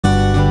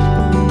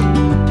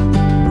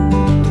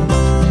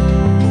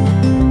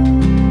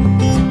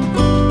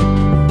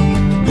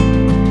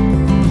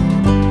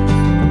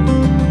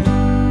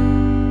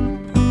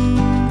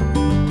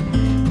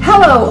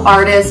Hello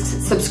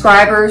artists,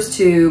 subscribers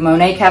to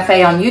Monet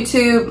Cafe on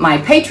YouTube, my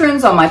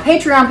patrons on my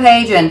Patreon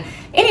page, and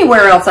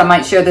anywhere else I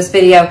might share this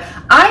video.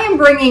 I am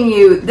bringing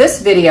you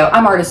this video.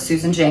 I'm artist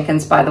Susan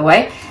Jenkins, by the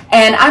way,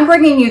 and I'm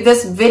bringing you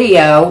this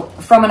video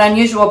from an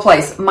unusual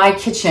place, my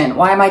kitchen.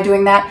 Why am I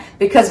doing that?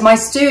 Because my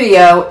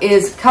studio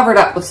is covered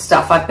up with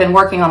stuff. I've been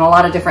working on a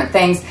lot of different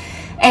things,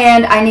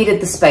 and I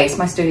needed the space.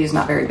 My studio is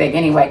not very big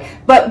anyway.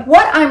 But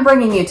what I'm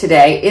bringing you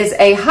today is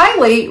a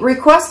highly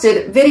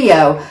requested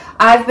video.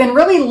 I've been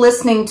really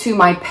listening to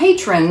my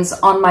patrons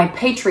on my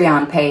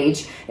Patreon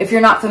page. If you're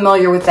not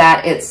familiar with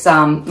that, it's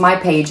my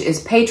page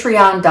is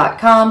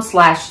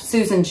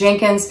patreon.com/Susan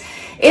Jenkins.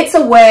 It's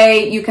a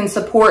way you can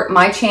support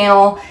my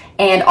channel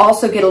and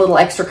also get a little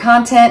extra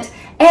content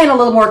and a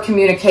little more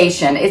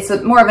communication. It's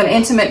more of an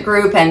intimate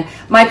group, and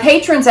my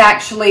patrons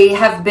actually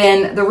have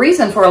been the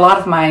reason for a lot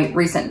of my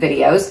recent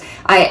videos.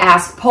 I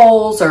ask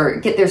polls or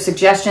get their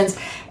suggestions,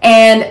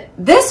 and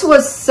this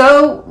was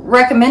so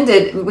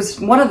recommended. It was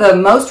one of the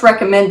most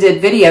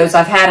recommended videos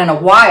I've had in a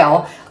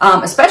while,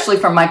 especially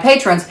from my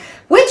patrons,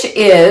 which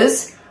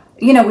is,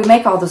 you know, we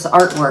make all this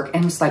artwork,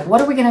 and it's like,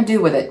 what are we gonna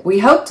do with it? We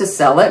hope to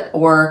sell it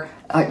or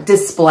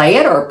display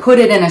it or put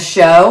it in a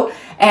show.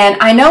 And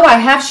I know I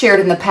have shared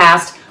in the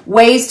past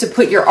ways to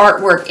put your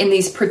artwork in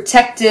these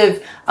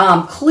protective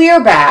clear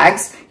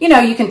bags. You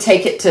know, you can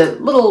take it to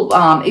little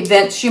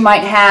events you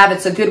might have.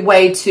 It's a good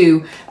way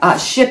to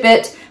ship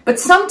it. But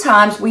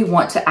sometimes we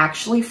want to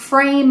actually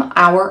frame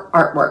our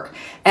artwork,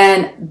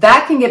 and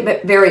that can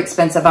get very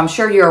expensive. I'm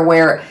sure you're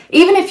aware.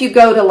 Even if you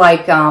go to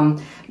like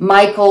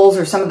Michael's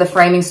or some of the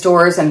framing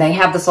stores, and they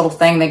have this little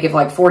thing, they give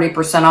like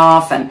 40%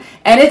 off, and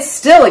it's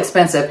still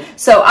expensive.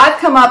 So I've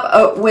come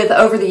up with,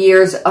 over the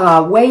years,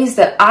 ways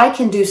that I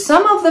can do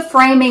some of the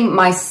framing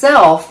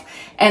myself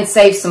and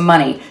save some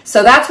money.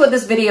 So that's what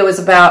this video is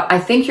about. I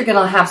think you're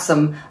gonna have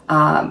some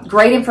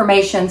great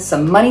information,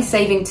 some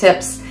money-saving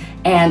tips,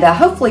 and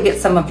hopefully get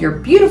some of your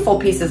beautiful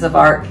pieces of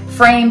art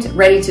framed,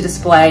 ready to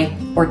display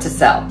or to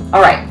sell.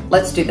 All right,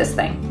 let's do this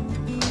thing.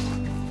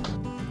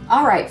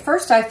 All right,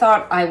 first I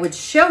thought I would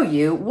show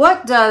you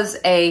what does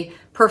a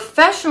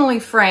professionally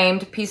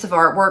framed piece of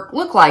artwork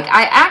look like.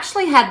 I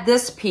actually had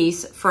this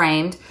piece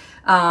framed.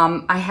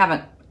 I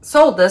haven't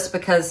sold this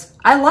because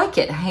I like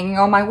it hanging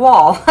on my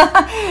wall.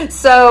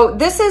 So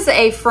this is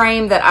a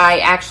frame that I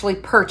actually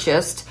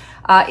purchased.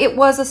 It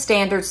was a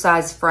standard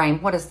size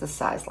frame. What is the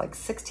size? Like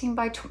 16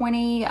 by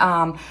 20?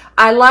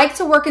 I like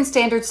to work in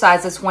standard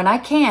sizes when I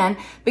can,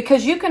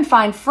 because you can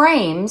find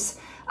frames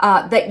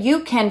that you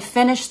can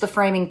finish the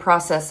framing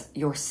process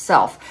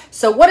yourself.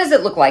 So what does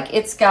it look like?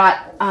 It's got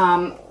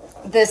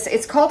this,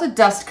 it's called a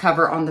dust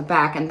cover on the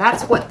back, and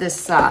that's what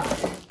this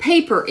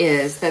paper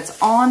is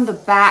that's on the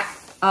back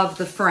of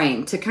the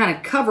frame to kind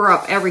of cover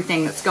up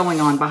everything that's going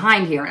on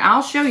behind here. And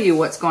I'll show you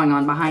what's going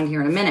on behind here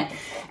in a minute.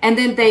 And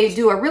then they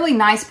do a really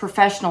nice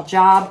professional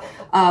job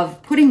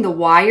of putting the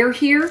wire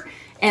here,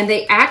 and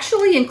they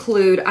actually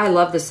include, I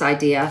love this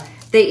idea,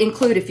 they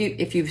include,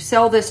 if you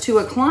sell this to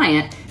a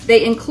client,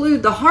 they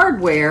include the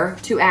hardware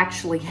to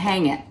actually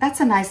hang it. That's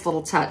a nice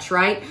little touch,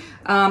 right?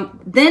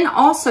 Then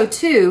also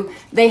too,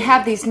 they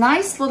have these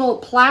nice little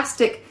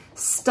plastic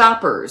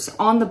stoppers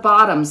on the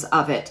bottoms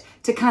of it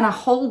to kind of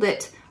hold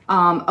it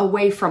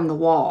away from the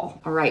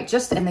wall. All right,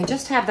 and they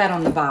just have that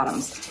on the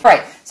bottoms. All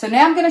right, so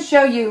now I'm gonna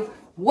show you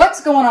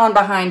what's going on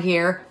behind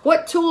here,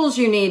 what tools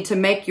you need to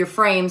make your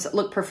frames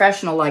look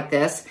professional like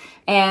this,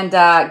 and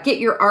get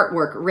your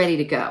artwork ready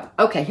to go.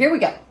 Okay, here we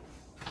go.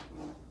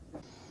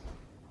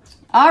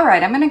 All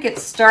right, I'm gonna get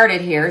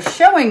started here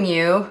showing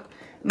you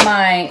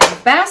my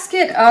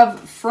basket of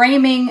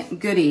framing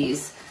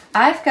goodies.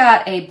 I've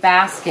got a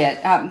basket.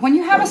 When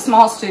you have a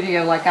small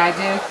studio like I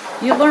do,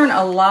 you learn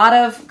a lot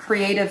of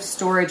creative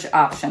storage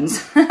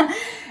options.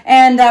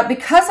 And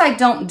because I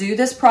don't do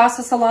this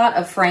process a lot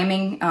of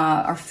framing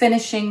or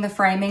finishing the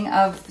framing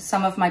of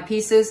some of my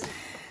pieces,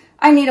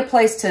 I need a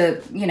place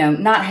to, you know,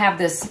 not have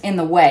this in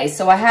the way.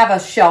 So I have a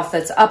shelf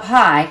that's up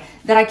high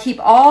that I keep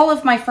all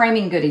of my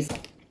framing goodies.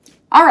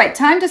 All right,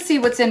 time to see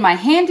what's in my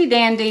handy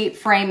dandy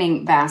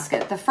framing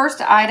basket. The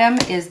first item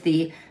is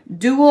the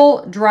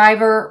dual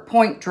driver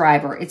point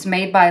driver. It's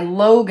made by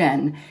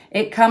Logan.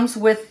 It comes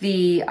with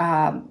the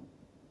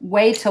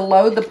way to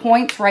load the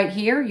points right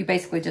here. You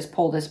basically just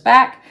pull this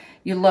back,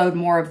 you load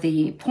more of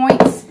the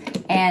points,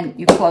 and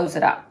you close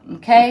it up,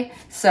 okay?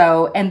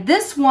 So, and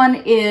this one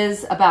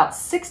is about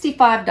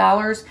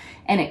 $65,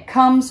 and it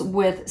comes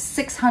with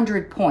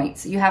 600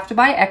 points. You have to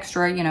buy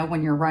extra, you know,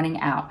 when you're running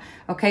out.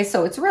 Okay,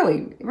 so it's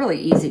really, really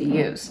easy to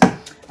use.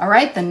 All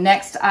right, the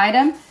next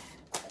item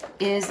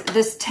is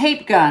this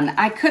tape gun.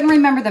 I couldn't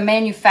remember the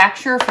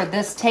manufacturer for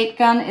this tape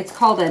gun. It's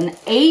called an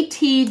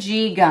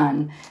ATG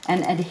gun,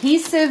 an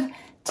adhesive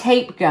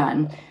tape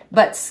gun.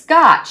 But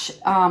Scotch,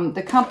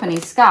 the company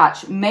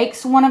Scotch,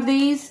 makes one of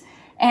these,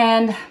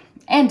 and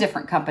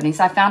different companies.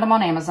 I found them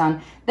on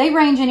Amazon. They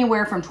range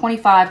anywhere from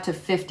 $25 to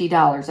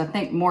 $50. I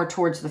think more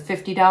towards the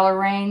 $50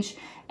 range.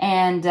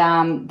 And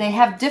they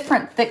have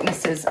different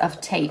thicknesses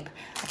of tape.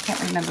 I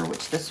can't remember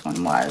which this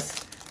one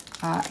was.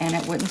 And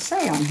it wouldn't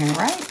say on here,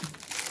 right?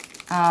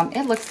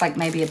 it looks like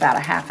maybe about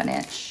 1/2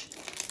 inch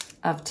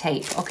of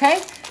tape,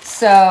 okay?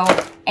 So,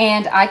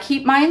 and I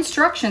keep my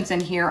instructions in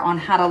here on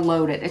how to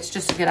load it. It's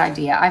just a good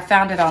idea. I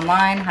found it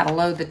online, how to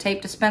load the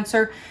tape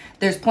dispenser.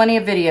 There's plenty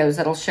of videos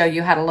that'll show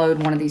you how to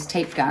load one of these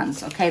tape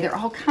guns, okay? They're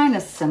all kind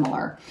of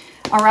similar.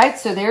 All right,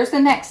 so there's the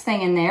next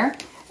thing in there.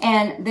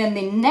 And then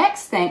the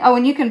next thing, oh,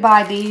 and you can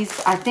buy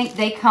these, I think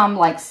they come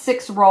like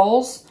 6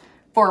 rolls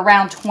for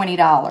around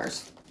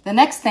 $20. The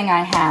next thing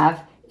I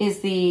have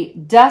is the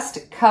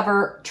dust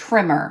cover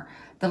trimmer,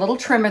 the little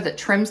trimmer that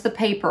trims the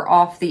paper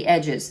off the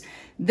edges.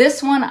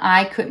 This one,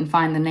 I couldn't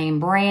find the name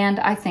brand.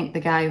 I think the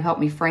guy who helped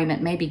me frame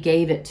it maybe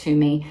gave it to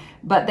me.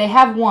 But they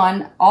have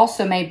one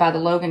also made by the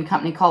Logan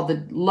company called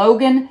the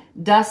Logan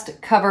Dust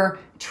Cover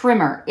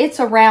Trimmer. It's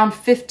around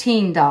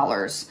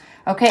 $15.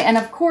 Okay, and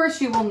of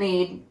course you will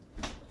need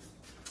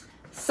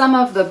some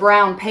of the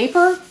brown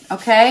paper,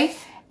 okay?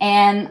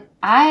 And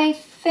I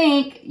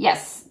think,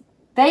 yes,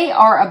 they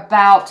are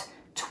about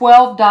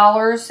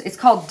 $12. It's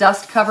called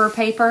dust cover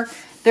paper.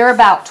 They're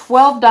about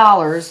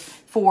 $12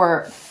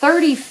 for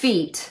 30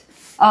 feet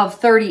of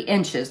 30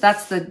 inches.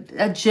 That's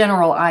a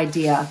general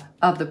idea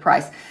of the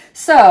price.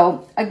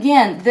 So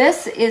again,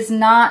 this is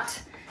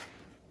not,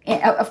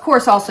 of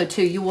course also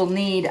too, you will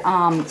need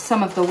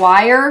some of the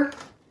wire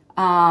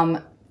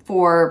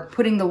for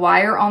putting the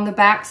wire on the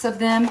backs of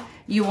them.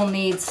 You will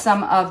need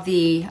some of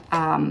the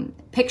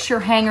picture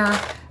hanger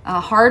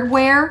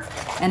hardware,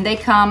 and they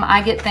come,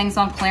 I get things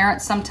on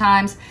clearance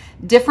sometimes.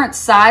 Different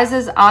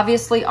sizes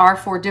obviously are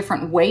for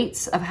different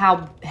weights of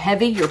how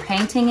heavy your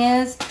painting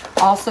is.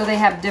 Also, they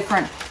have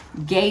different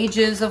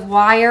gauges of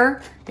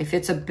wire if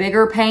it's a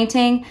bigger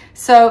painting.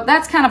 So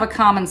that's kind of a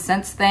common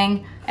sense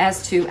thing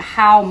as to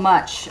how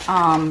much,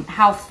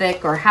 how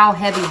thick or how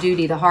heavy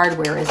duty the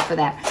hardware is for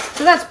that.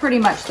 So that's pretty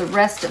much the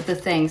rest of the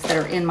things that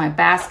are in my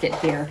basket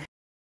here.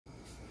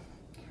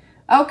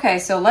 Okay,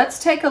 so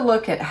let's take a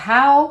look at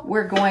how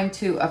we're going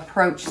to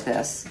approach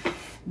this.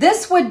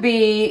 This would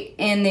be,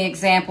 in the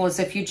example, as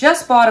if you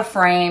just bought a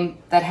frame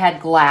that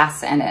had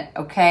glass in it,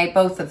 okay?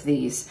 Both of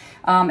these.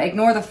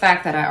 Ignore the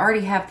fact that I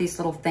already have these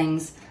little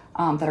things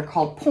that are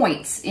called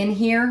points in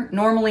here.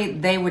 Normally,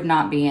 they would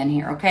not be in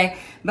here, okay?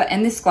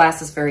 And this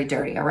glass is very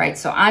dirty, all right?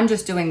 So I'm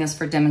just doing this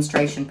for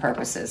demonstration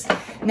purposes.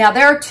 Now,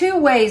 there are 2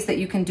 ways that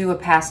you can do a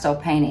pastel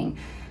painting.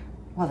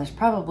 Well, there's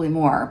probably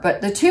more,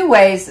 but the 2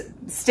 ways,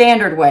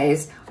 standard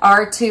ways,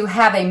 are to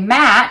have a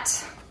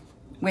mat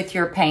with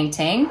your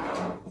painting,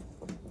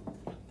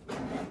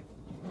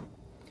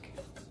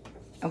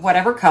 of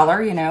whatever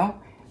color, you know,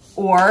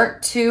 or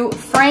to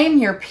frame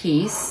your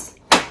piece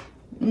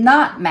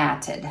not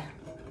matted,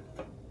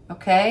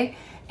 okay?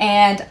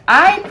 And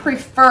I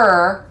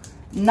prefer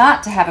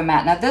not to have a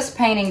mat. Now, this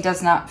painting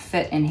does not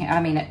fit in here.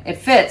 I mean, it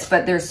fits,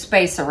 but there's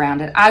space around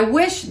it. I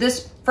wish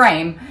this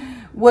frame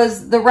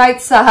was the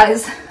right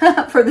size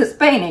for this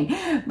painting,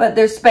 but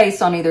there's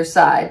space on either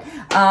side.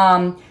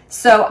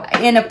 So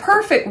in a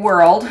perfect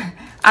world,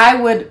 I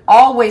would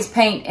always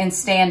paint in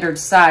standard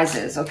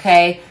sizes,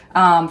 okay?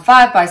 5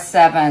 by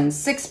 7,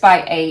 6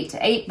 by 8,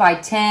 8 by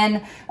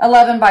 10,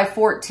 11 by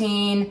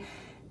 14,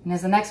 and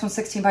is the next one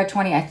 16 by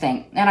 20, I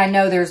think. And I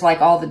know there's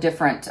like all the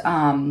different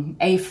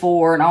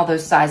A4 and all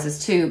those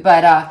sizes too,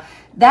 but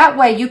that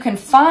way you can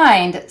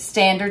find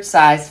standard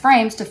size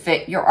frames to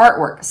fit your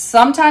artwork.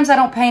 Sometimes I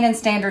don't paint in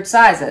standard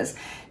sizes.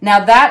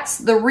 Now that's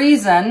the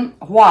reason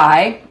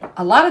why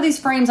a lot of these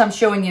frames I'm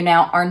showing you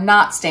now are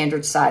not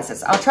standard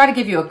sizes. I'll try to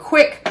give you a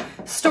quick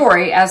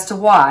story as to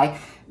why.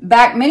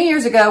 Back many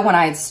years ago when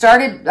I had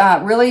started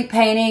really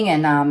painting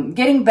and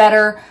getting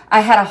better, I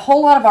had a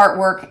whole lot of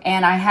artwork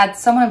and I had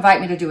someone invite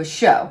me to do a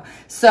show.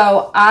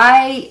 So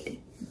I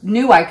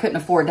knew I couldn't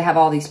afford to have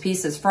all these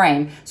pieces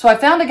framed. So I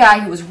found a guy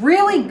who was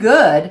really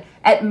good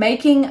at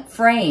making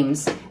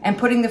frames and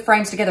putting the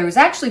frames together. He was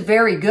actually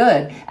very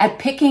good at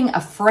picking a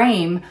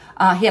frame.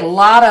 He had a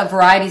lot of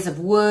varieties of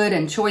wood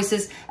and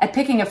choices at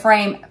picking a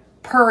frame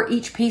per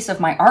each piece of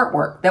my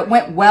artwork that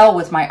went well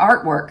with my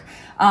artwork.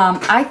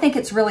 I think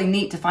it's really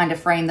neat to find a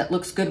frame that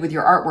looks good with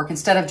your artwork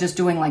instead of just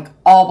doing like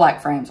all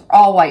black frames,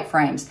 all white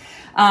frames.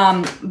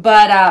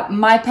 But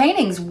my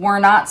paintings were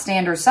not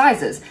standard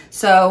sizes.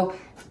 So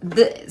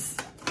this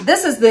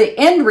is the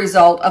end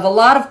result of a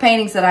lot of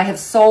paintings that I have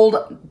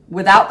sold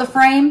without the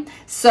frame.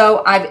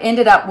 So I've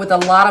ended up with a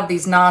lot of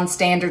these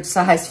non-standard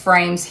size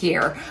frames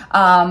here.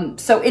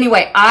 So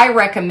anyway, I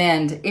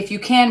recommend if you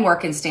can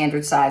work in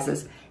standard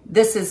sizes,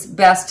 this is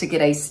best to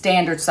get a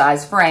standard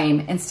size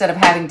frame instead of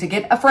having to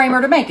get a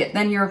framer to make it.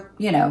 Then you're,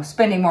 you know,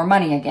 spending more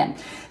money again.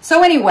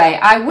 So anyway,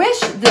 I wish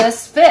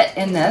this fit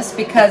in this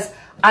because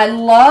I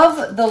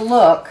love the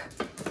look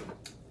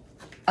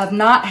of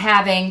not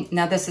having,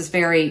 now this is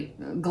very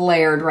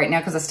glared right now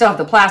because I still have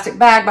the plastic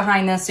bag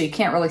behind this, so you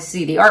can't really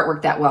see the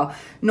artwork that well.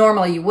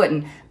 Normally you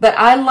wouldn't, but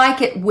I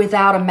like it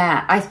without a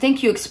mat. I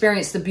think you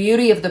experience the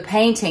beauty of the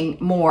painting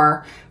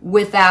more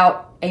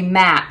without a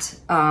mat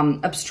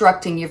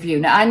obstructing your view.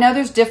 Now I know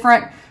there's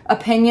different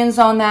opinions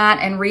on that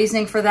and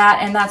reasoning for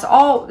that, and that's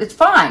all, it's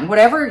fine,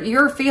 whatever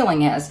your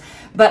feeling is,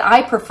 but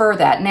I prefer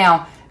that.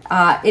 Now,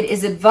 It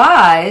is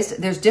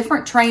advised, there's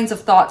different trains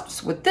of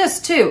thoughts with this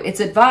too. It's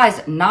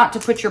advised not to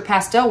put your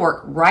pastel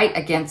work right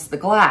against the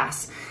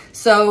glass.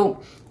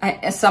 So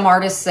some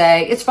artists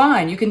say, it's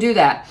fine, you can do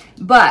that.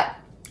 But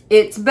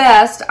it's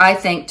best, I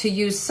think, to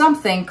use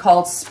something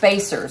called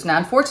spacers. Now,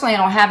 unfortunately, I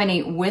don't have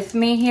any with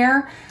me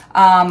here,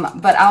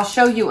 but I'll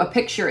show you a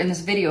picture in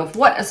this video of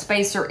what a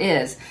spacer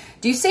is.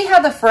 Do you see how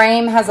the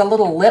frame has a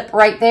little lip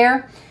right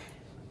there?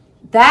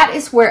 That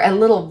is where a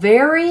little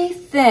very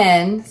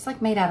thin, it's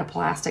like made out of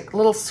plastic,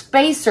 little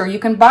spacer, you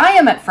can buy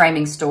them at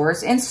framing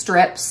stores in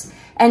strips,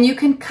 and you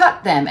can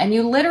cut them. And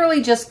you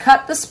literally just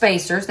cut the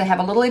spacers. They have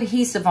a little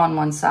adhesive on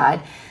one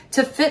side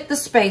to fit the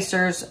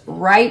spacers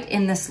right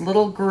in this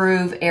little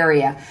groove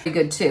area. Very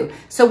good too.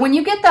 So when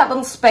you get that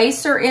little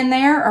spacer in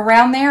there,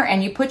 around there,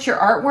 and you put your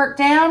artwork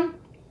down,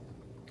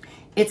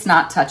 it's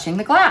not touching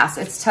the glass.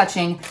 It's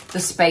touching the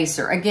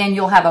spacer. Again,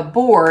 you'll have a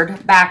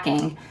board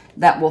backing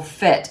that will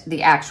fit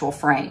the actual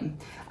frame.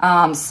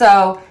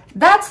 So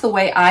that's the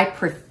way I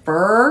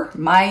prefer.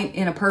 My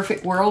in a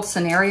perfect world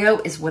scenario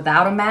is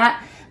without a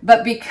mat,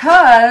 but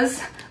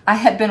because I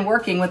had been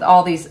working with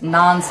all these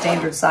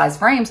non-standard size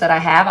frames that I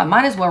have, I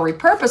might as well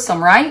repurpose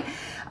them, right?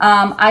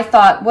 I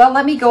thought, well,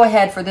 let me go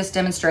ahead for this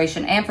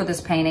demonstration and for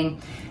this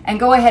painting and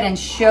go ahead and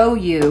show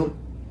you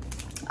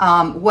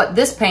what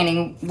this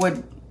painting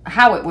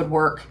how it would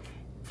work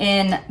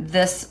in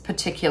this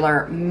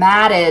particular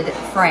matted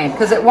frame,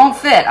 because it won't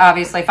fit,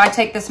 obviously. If I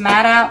take this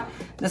mat out,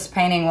 this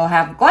painting will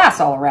have glass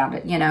all around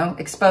it, you know,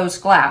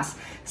 exposed glass.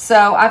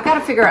 So I've got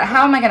to figure out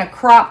how am I going to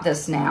crop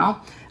this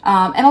now.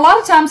 And a lot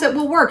of times it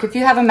will work. If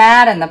you have a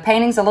mat and the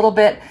painting's a little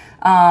bit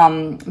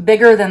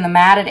bigger than the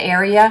matted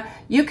area,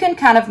 you can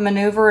kind of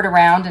maneuver it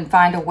around and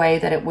find a way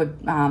that it would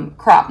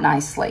crop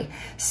nicely.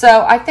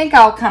 So I think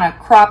I'll kind of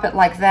crop it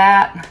like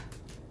that.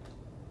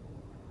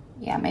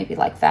 Yeah, maybe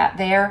like that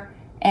there.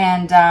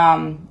 And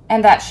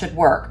that should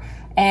work.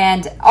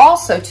 And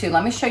also too,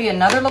 let me show you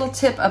another little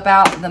tip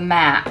about the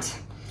mat.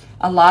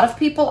 A lot of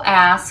people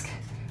ask,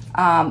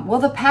 will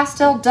the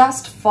pastel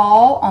dust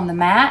fall on the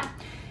mat?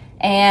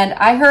 And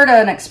I heard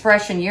an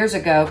expression years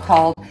ago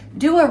called,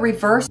 do a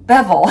reverse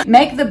bevel.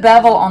 Make the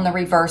bevel on the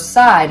reverse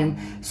side.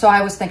 And so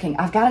I was thinking,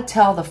 I've got to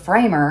tell the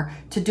framer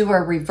to do a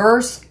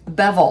reverse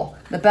bevel.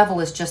 The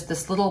bevel is just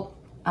this little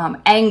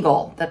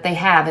angle that they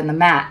have in the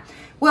mat.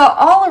 Well,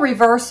 all a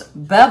reverse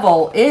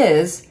bevel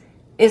is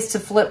to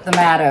flip the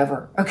mat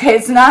over. Okay,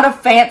 it's not a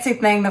fancy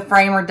thing the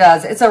framer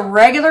does. It's a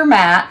regular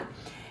mat,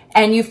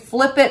 and you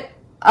flip it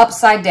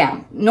upside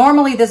down.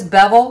 Normally, this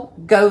bevel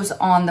goes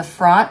on the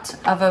front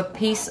of a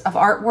piece of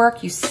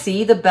artwork. You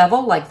see the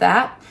bevel like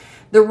that.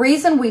 The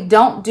reason we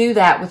don't do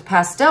that with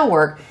pastel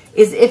work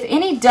is if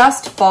any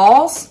dust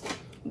falls,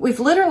 we've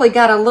literally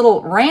got a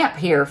little ramp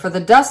here for the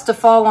dust to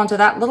fall onto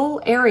that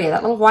little area,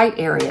 that little white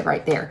area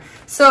right there.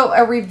 So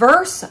a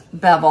reverse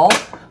bevel,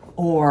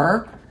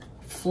 or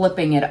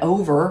flipping it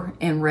over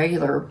in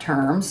regular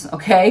terms,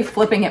 okay,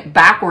 flipping it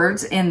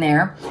backwards in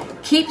there,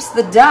 keeps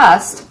the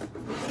dust.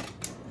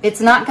 It's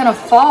not going to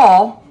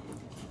fall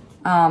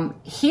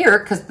here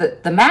because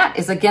the mat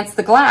is against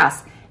the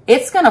glass.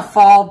 It's going to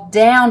fall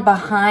down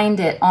behind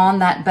it on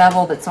that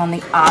bevel that's on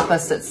the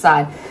opposite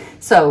side.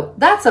 So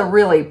that's a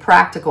really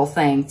practical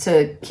thing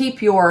to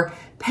keep your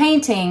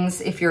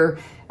paintings, if you're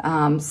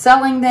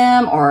selling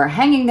them or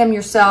hanging them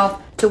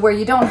yourself, to where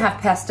you don't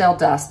have pastel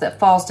dust that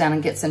falls down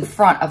and gets in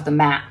front of the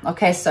mat.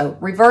 Okay, so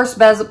reverse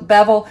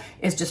bevel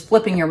is just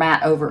flipping your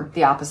mat over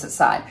the opposite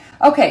side.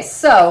 Okay,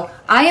 so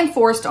I am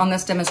forced on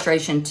this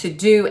demonstration to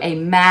do a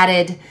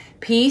matted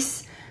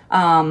piece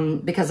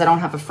because I don't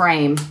have a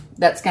frame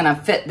that's gonna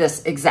fit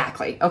this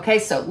exactly. Okay,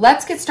 so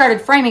let's get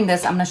started framing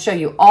this. I'm gonna show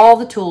you all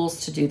the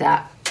tools to do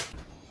that.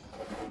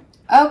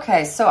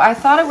 Okay, so I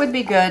thought it would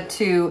be good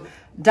to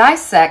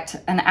dissect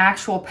an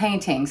actual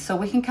painting so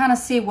we can kind of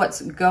see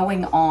what's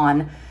going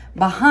on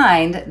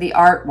behind the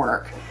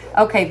artwork.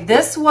 Okay,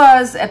 this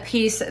was a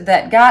piece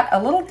that got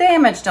a little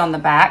damaged on the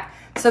back,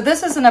 so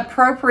this is an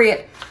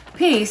appropriate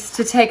piece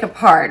to take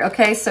apart.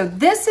 Okay, so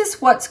this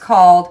is what's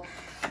called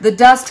the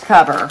dust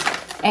cover,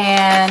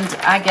 and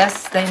I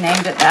guess they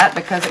named it that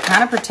because it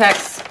kind of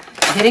protects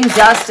getting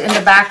dust in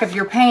the back of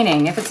your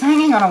painting. If it's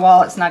hanging on a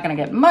wall, it's not going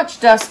to get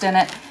much dust in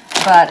it,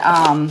 but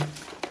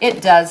it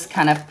does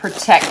kind of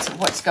protect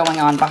what's going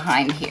on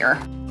behind here.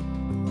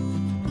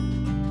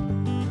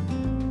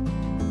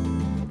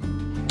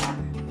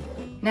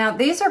 Now,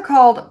 these are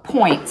called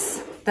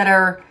points that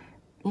are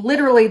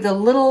literally the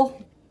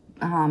little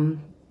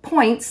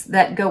points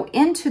that go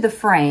into the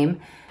frame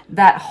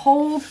that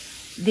hold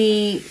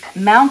the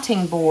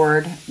mounting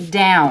board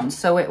down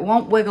so it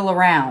won't wiggle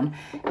around.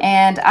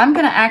 And I'm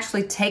going to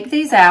actually take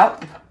these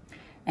out.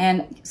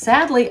 And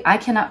sadly, I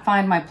cannot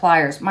find my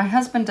pliers. My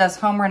husband does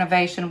home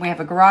renovation. We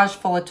have a garage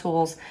full of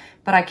tools,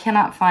 but I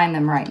cannot find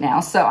them right now.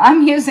 So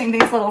I'm using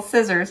these little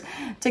scissors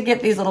to get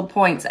these little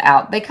points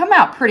out. They come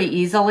out pretty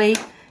easily.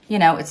 You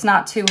know, it's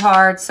not too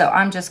hard. So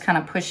I'm just kind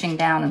of pushing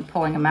down and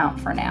pulling them out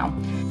for now.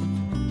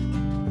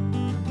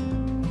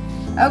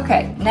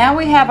 Okay, now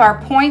we have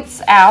our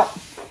points out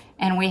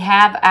and we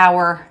have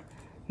our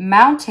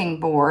mounting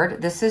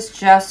board. This is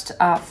just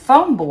a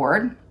foam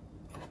board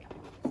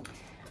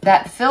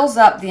that fills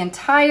up the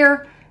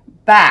entire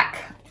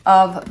back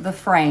of the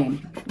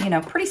frame, you know,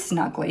 pretty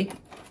snugly.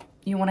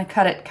 You want to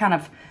cut it kind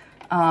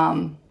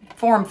of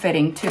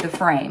form-fitting to the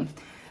frame.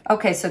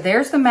 Okay, so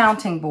there's the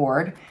mounting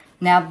board.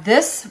 Now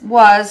this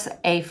was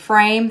a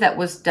frame that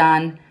was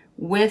done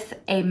with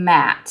a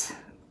mat.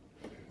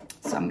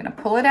 So I'm going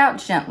to pull it out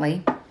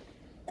gently.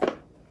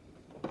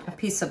 A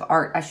piece of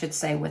art, I should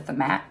say, with the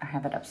mat. I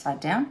have it upside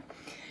down.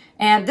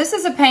 And this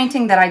is a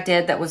painting that I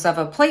did that was of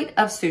a plate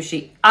of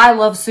sushi. I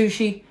love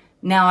sushi.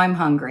 Now I'm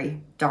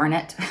hungry. Darn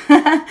it.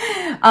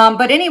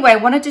 But anyway, I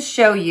wanted to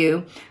show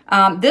you.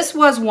 This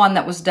was one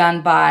that was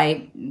done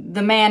by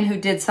the man who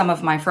did some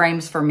of my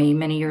frames for me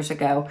many years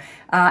ago.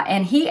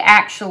 And he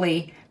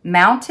actually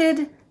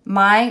mounted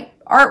my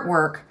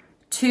artwork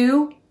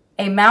to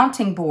a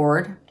mounting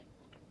board.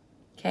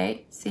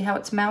 Okay, see how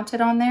it's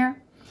mounted on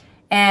there?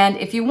 And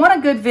if you want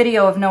a good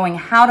video of knowing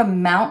how to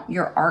mount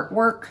your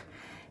artwork,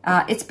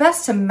 it's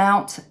best to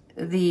mount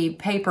the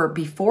paper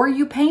before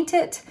you paint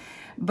it,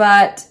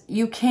 but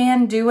you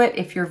can do it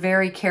if you're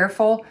very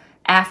careful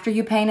after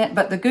you paint it.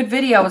 But the good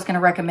video I was going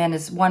to recommend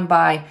is one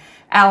by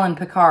Alan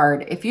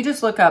Picard. If you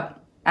just look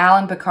up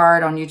Alan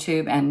Picard on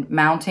YouTube and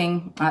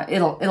mounting,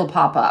 it'll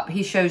pop up.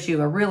 He shows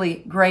you a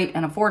really great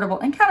and affordable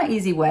and kind of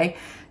easy way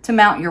to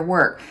mount your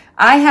work.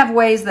 I have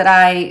ways that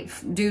I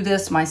do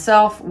this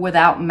myself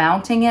without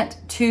mounting it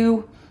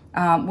to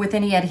with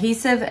any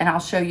adhesive, and I'll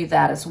show you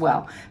that as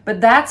well.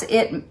 But that's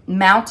it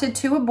mounted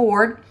to a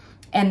board,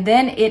 and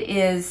then it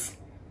is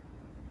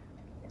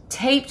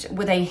taped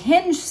with a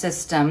hinge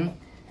system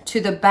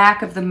to the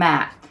back of the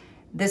mat.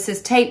 This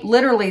is taped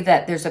literally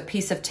that there's a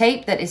piece of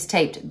tape that is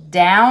taped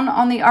down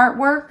on the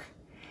artwork,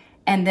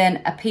 and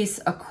then a piece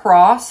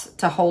across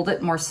to hold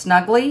it more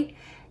snugly,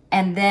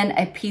 and then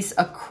a piece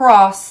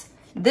across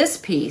this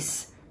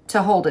piece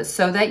to hold it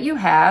so that you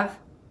have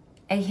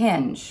a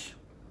hinge.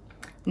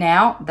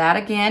 Now, that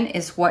again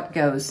is what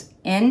goes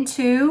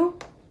into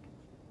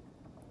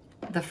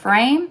the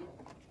frame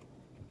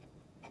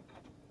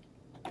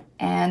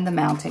and the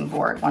mounting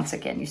board. Once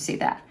again, you see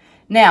that.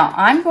 Now,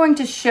 I'm going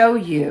to show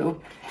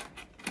you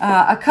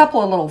a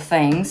couple of little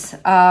things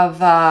of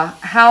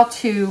how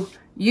to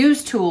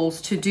use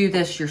tools to do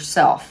this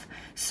yourself.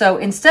 So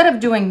instead of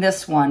doing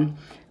this one,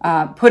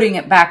 putting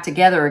it back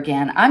together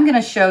again, I'm going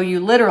to show you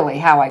literally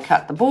how I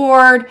cut the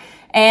board.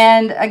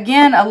 And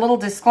again, a little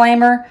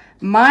disclaimer,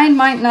 mine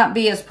might not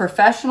be as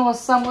professional as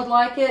some would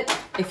like it.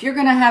 If you're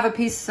going to have a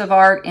piece of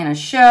art in a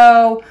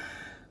show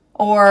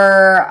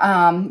or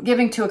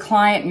giving to a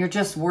client and you're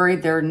just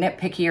worried they're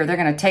nitpicky or they're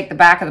going to take the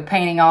back of the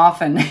painting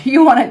off and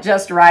you want it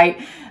just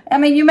right, I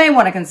mean, you may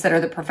want to consider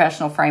the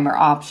professional framer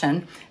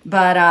option,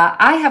 but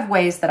I have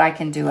ways that I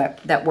can do it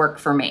that work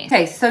for me.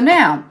 Okay, so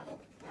now,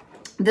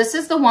 this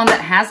is the one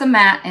that has a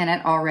mat in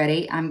it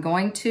already. I'm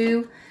going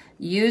to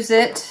use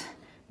it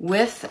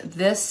with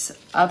this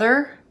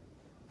other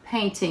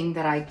painting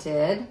that I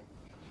did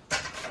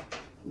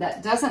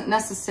that doesn't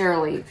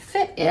necessarily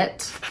fit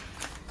it,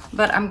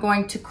 but I'm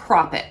going to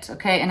crop it,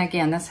 okay? And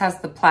again, this has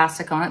the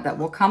plastic on it that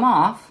will come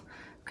off.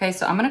 Okay,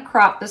 so I'm going to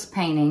crop this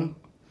painting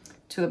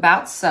to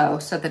about so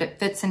that it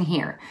fits in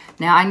here.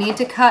 Now I need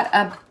to cut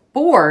a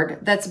board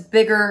that's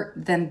bigger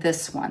than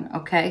this one,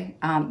 okay?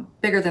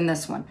 Bigger than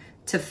this one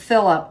to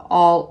fill up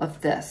all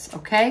of this,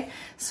 okay?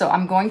 So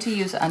I'm going to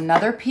use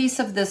another piece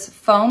of this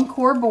foam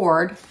core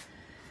board,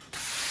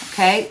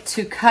 okay,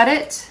 to cut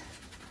it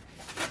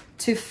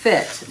to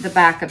fit the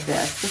back of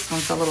this. This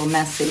one's a little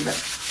messy, but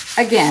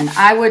again,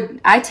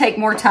 I take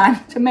more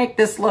time to make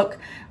this look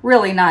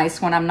really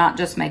nice when I'm not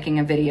just making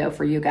a video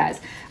for you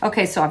guys.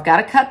 Okay, so I've got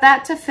to cut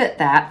that to fit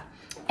that.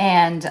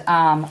 And,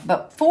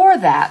 but for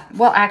that,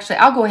 well, actually,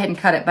 I'll go ahead and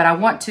cut it, but I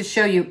want to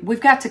show you,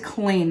 we've got to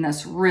clean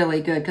this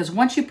really good because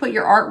once you put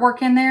your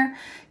artwork in there,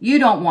 you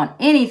don't want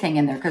anything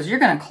in there because you're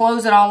going to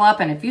close it all up.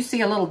 And if you see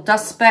a little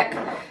dust speck,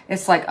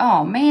 it's like,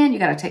 oh man, you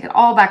got to take it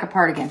all back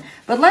apart again.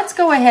 But let's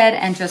go ahead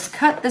and just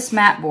cut this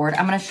mat board.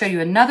 I'm going to show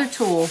you another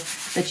tool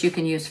that you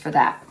can use for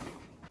that.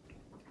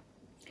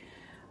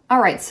 All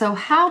right, so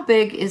how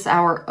big is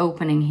our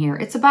opening here?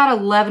 It's about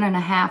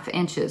 11.5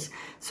 inches.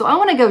 So I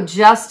wanna go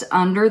just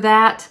under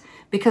that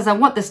because I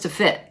want this to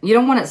fit. You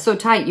don't want it so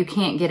tight you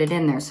can't get it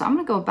in there. So I'm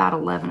gonna go about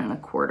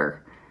 11.25,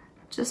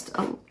 just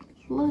a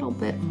little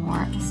bit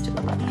more. Let's do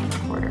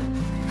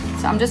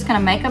 11.25. So I'm just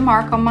gonna make a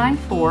mark on my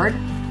board.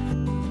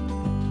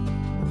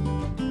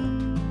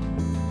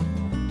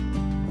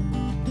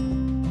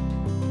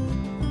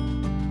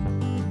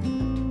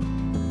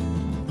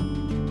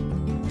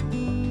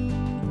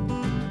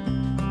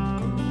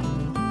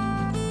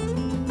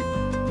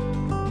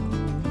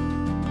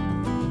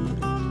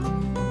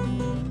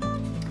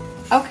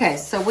 Okay,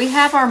 so we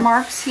have our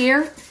marks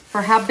here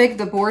for how big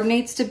the board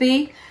needs to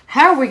be.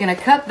 How are we going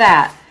to cut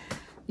that?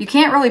 You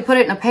can't really put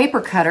it in a paper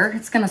cutter.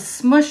 It's going to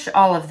smush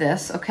all of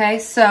this, okay?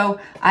 So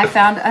I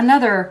found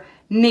another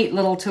neat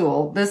little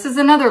tool. This is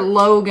another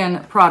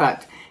Logan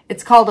product.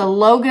 It's called a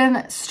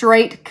Logan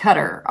straight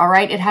cutter, all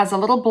right? It has a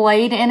little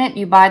blade in it.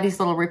 You buy these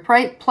little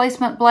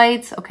replacement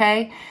blades,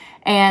 okay?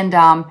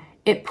 And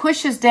it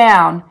pushes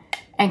down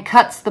and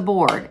cuts the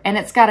board. And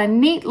it's got a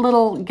neat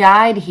little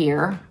guide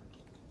here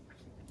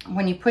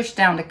when you push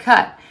down to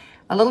cut.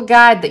 A little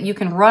guide that you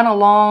can run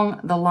along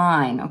the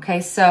line,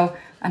 okay? So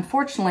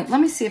unfortunately,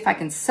 let me see if I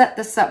can set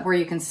this up where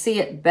you can see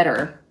it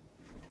better.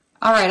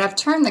 All right, I've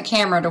turned the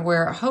camera to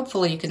where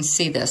hopefully you can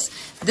see this.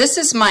 This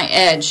is my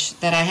edge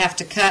that I have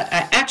to cut.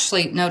 I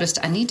actually noticed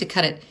I need to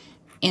cut it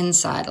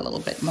inside a little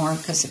bit more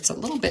because it's a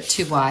little bit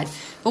too wide.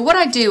 But what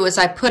I do is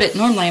I put it,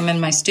 normally I'm in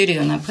my studio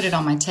and I put it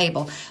on my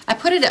table. I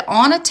put it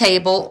on a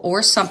table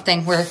or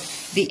something where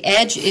the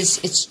edge is,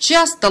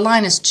 the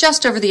line is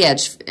just over the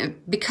edge.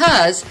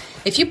 Because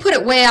if you put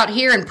it way out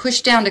here and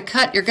push down to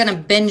cut, you're gonna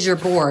bend your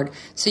board.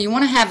 So you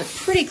wanna have it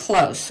pretty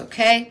close,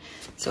 okay?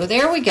 So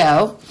there we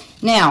go.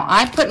 Now,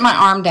 I put my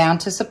arm down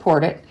to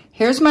support it.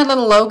 Here's my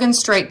little Logan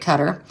straight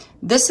cutter.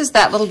 This is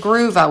that little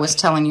groove I was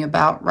telling you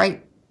about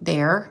right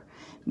there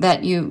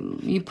that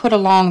you put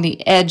along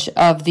the edge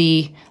of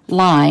the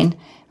line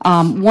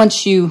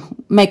once you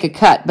make a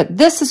cut. But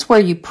this is where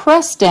you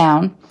press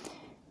down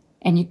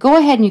and you go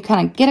ahead and you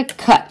kind of get a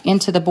cut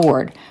into the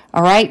board.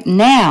 All right,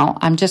 now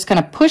I'm just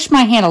going to push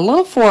my hand a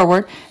little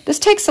forward. This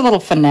takes a little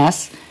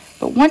finesse,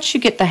 but once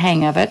you get the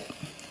hang of it,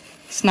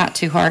 it's not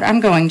too hard. I'm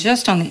going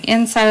just on the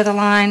inside of the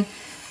line,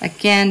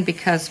 again,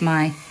 because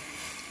my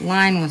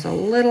line was a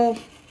little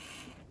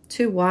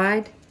too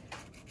wide.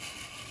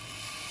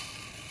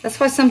 That's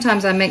why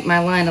sometimes I make my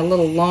line a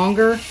little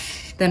longer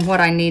than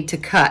what I need to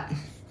cut.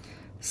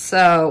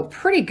 So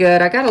pretty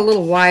good. I got a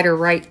little wider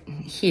right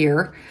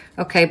here.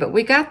 Okay, but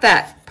we got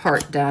that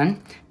part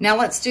done. Now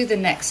let's do the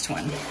next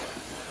one.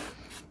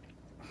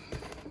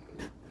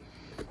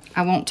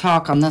 I won't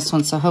talk on this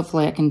one, so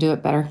hopefully I can do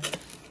it better.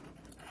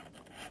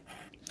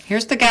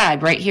 Here's the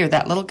guide right here,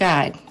 that little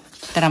guide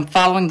that I'm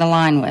following the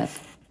line with.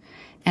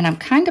 And I'm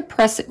kind of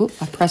pressing,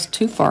 oops, I pressed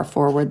too far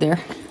forward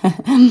there.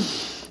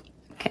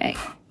 Okay.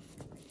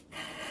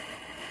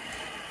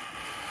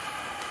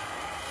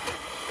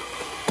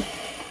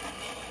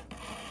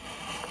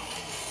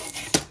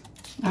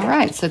 All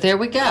right, so there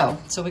we go.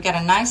 So we got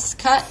a nice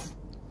cut.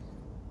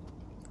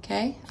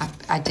 Okay,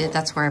 I did,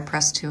 that's where I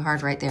pressed too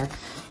hard right there.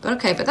 But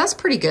okay, but that's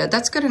pretty good.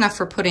 That's good enough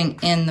for putting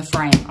in the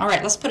frame. All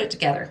right, let's put it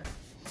together.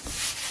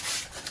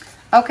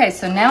 Okay,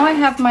 so now I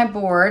have my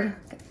board,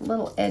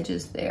 little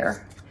edges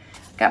there.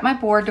 Got my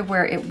board to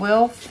where it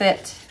will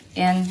fit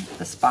in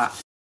the spot.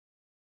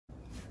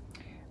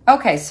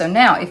 Okay, so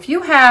now if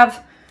you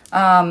have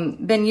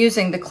been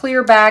using the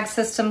clear bag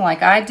system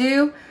like I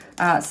do,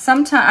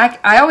 sometimes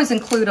I always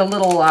include a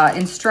little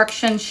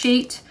instruction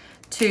sheet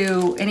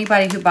to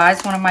anybody who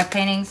buys one of my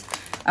paintings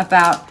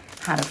about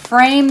how to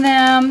frame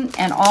them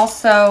and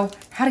also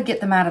how to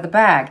get them out of the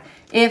bag.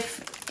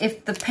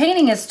 If the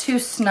painting is too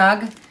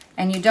snug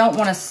and you don't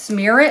want to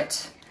smear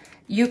it,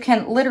 you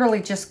can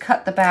literally just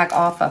cut the bag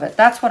off of it.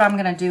 That's what I'm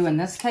going to do in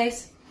this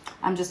case.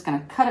 I'm just going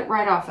to cut it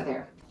right off of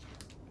there.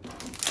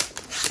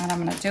 And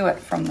I'm going to do it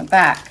from the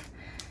back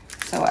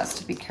so as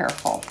to be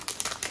careful.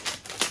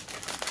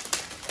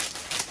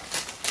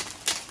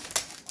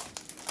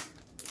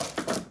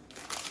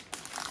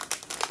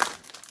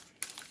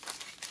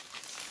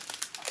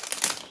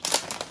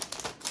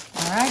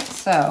 All right,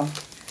 so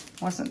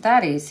wasn't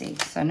that easy.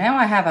 So now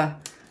I have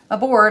a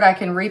board I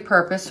can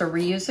repurpose or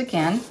reuse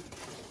again.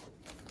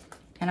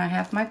 And I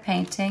have my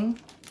painting.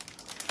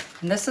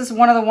 And this is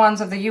one of the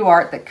ones of the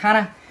UArt that kind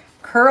of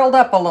curled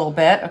up a little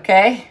bit,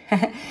 okay?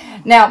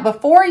 Now,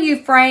 before you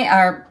frame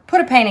or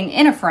put a painting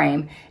in a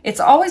frame, it's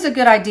always a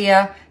good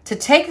idea to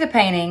take the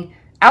painting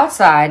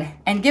outside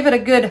and give it a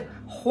good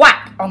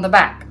whack on the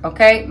back,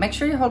 okay? Make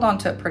sure you hold on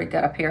to it pretty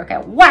good up here, okay?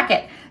 Whack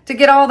it to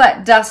get all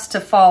that dust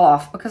to fall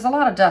off, because a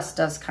lot of dust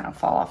does kind of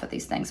fall off of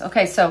these things.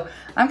 Okay, so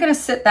I'm gonna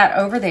sit that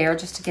over there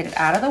just to get it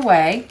out of the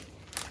way.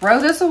 Throw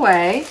this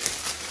away.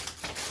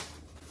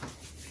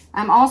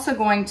 I'm also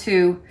going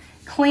to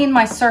clean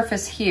my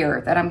surface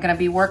here that I'm going to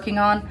be working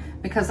on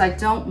because I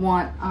don't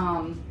want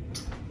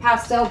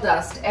pastel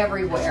dust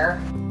everywhere.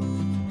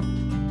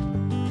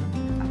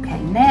 Okay,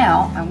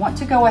 now I want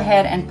to go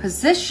ahead and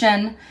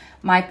position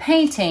my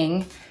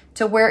painting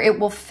to where it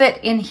will fit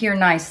in here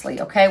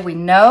nicely, okay? We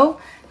know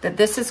that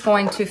this is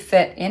going to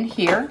fit in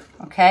here,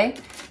 okay?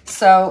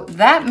 So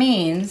that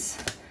means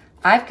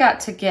I've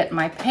got to get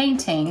my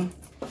painting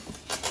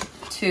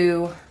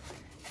to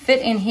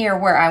fit in here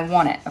where I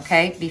want it,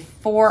 okay,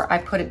 before I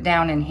put it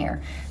down in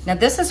here. Now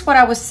this is what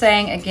I was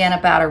saying again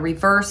about a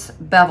reverse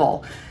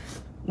bevel.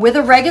 With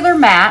a regular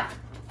mat,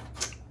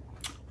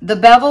 the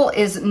bevel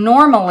is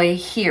normally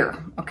here,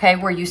 okay,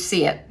 where you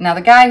see it. Now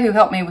the guy who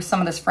helped me with some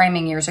of this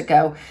framing years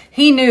ago,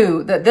 he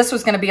knew that this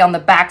was gonna be on the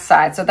back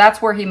side, so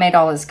that's where he made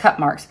all his cut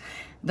marks.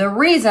 The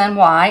reason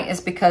why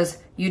is because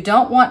you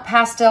don't want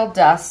pastel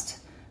dust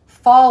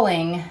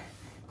falling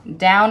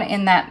down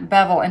in that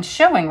bevel and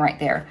showing right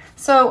there.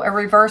 So a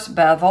reverse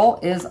bevel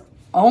is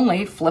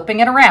only flipping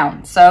it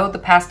around, so the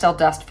pastel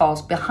dust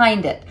falls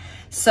behind it.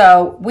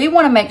 So we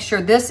want to make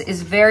sure this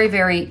is very,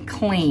 very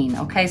clean,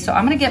 okay? So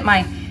I'm going to get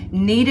my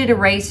kneaded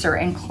eraser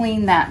and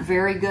clean that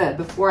very good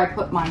before I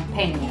put my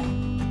painting in.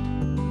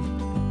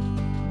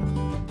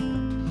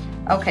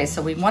 Okay,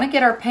 so we want to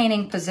get our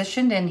painting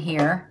positioned in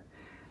here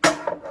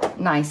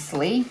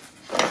nicely.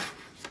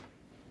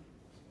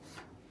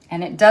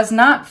 And it does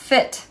not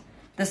fit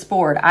this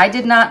board. I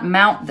did not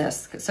mount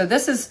this. So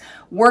this is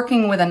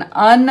working with an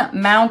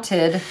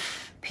unmounted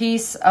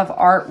piece of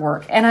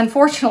artwork. And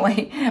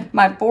unfortunately,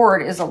 my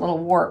board is a little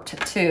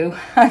warped too.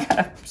 I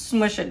gotta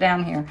smush it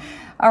down here.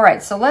 All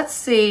right, so let's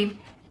see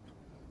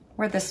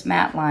where this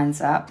mat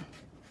lines up.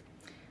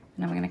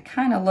 And I'm gonna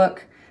kind of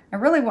look, I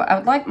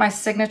would like my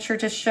signature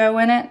to show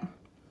in it,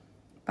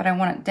 but I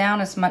want it down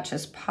as much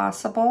as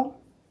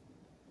possible.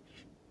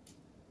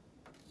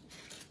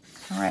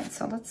 All right,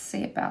 so let's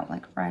see about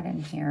like right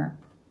in here.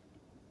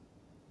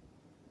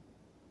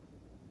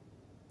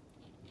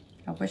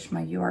 I wish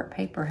my UArt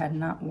paper had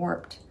not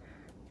warped.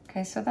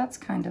 Okay, so that's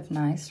kind of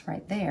nice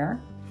right there.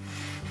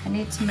 I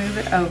need to move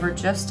it over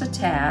just a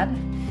tad.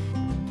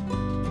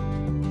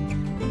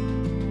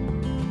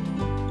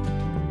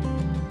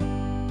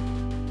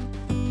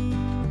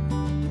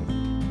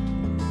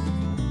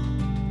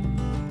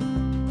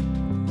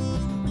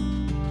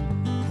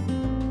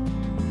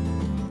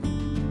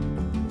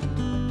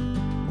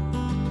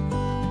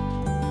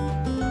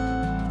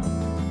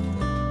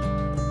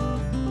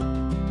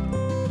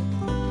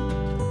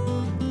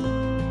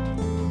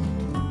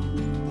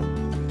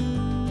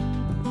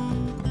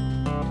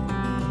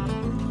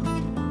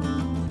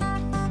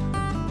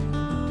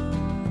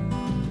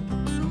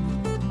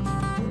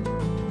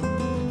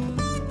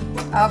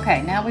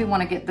 Okay, now we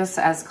want to get this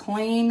as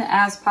clean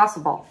as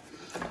possible.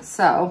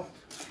 So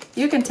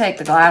you can take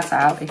the glass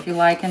out if you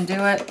like and do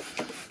it,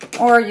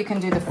 or you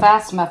can do the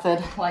fast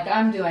method like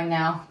I'm doing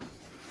now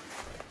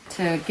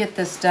to get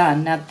this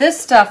done. Now this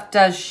stuff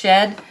does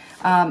shed.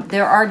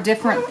 There are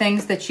different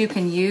things that you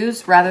can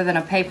use rather than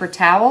a paper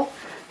towel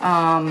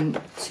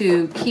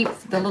to keep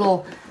the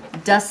little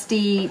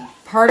dusty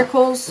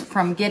particles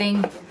from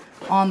getting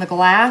on the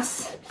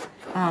glass.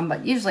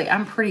 But usually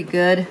I'm pretty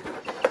good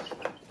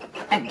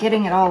at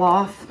getting it all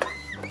off.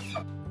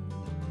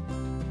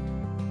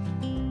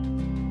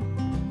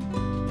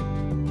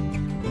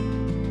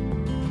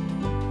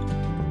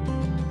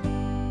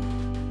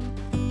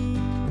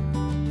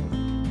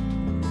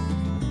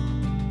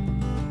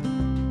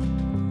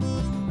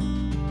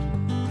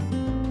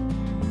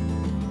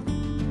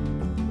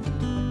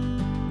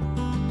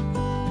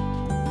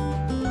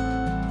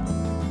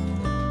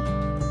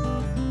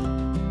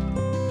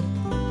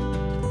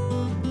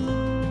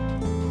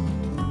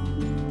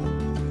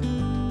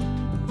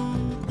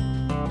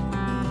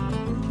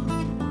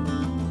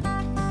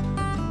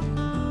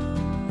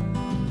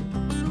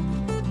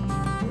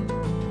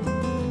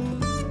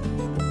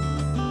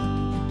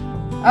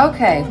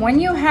 Okay, when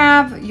you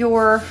have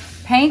your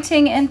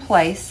painting in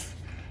place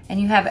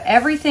and you have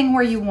everything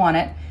where you want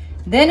it,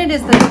 then it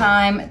is the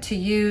time to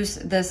use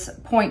this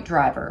point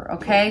driver,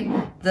 okay?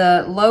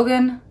 The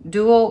Logan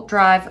dual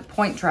drive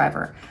point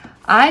driver.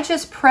 I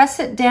just press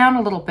it down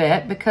a little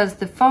bit because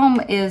the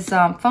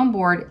foam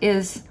board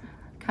is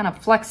kind of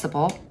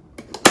flexible,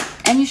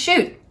 and you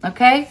shoot,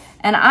 okay?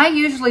 And I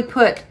usually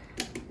put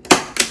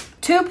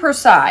 2 per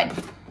side.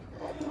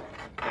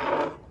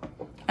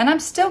 And I'm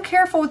still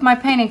careful with my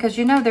painting because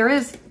you know there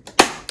is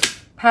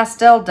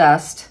pastel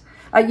dust.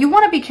 You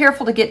want to be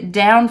careful to get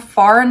down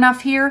far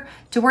enough here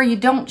to where you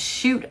don't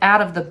shoot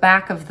out of the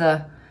back of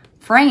the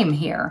frame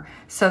here.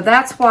 So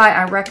that's why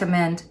I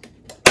recommend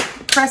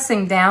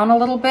pressing down a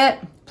little bit.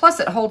 Plus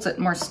it holds it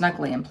more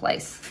snugly in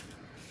place.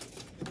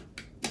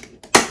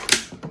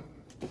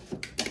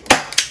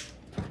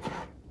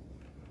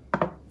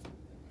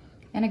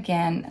 And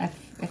again,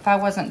 if I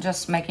wasn't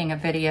just making a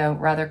video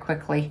rather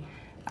quickly,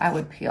 I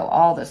would peel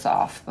all this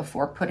off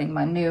before putting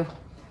my new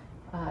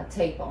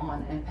tape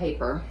on and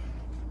paper.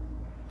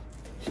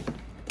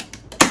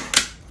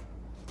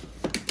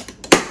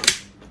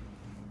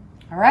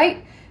 All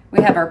right,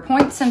 we have our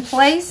points in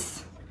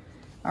place.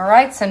 All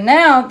right, so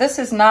now this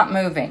is not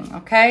moving,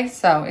 okay?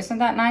 So isn't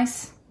that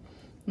nice?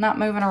 Not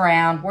moving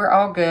around, we're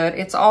all good.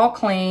 It's all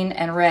clean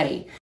and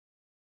ready.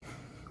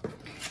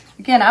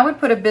 Again, I would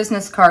put a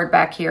business card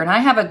back here, and I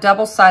have a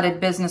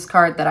double-sided business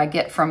card that I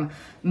get from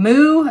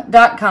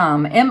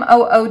moo.com,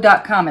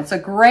 M-O-O.com. It's a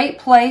great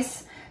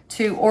place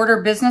to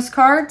order business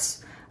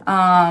cards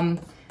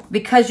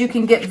because you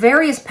can get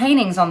various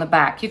paintings on the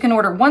back. You can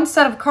order one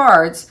set of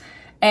cards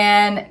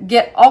and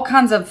get all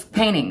kinds of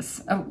paintings.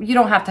 You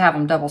don't have to have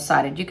them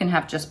double-sided. You can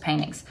have just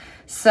paintings.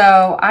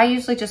 So I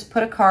usually just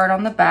put a card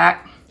on the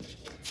back.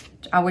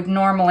 I would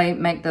normally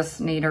make this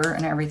neater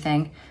and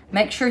everything.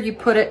 Make sure you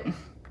put it,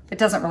 it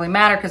doesn't really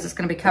matter because it's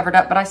going to be covered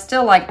up, but I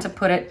still like to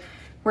put it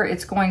where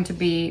it's going to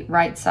be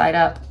right side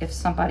up if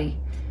somebody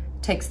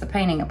takes the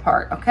painting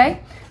apart,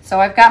 okay? So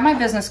I've got my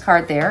business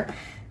card there.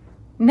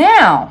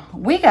 Now,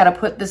 we gotta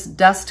put this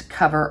dust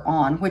cover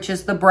on, which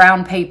is the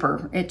brown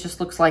paper. It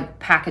just looks like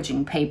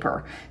packaging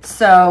paper.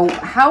 So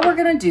how we're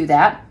gonna do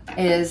that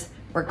is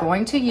we're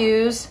going to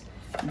use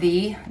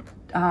the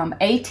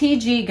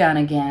ATG gun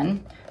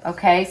again.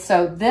 Okay,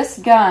 so this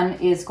gun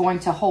is going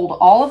to hold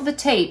all of the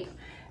tape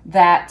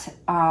that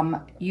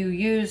you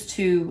use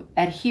to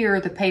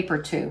adhere the paper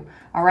to.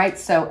 All right,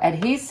 so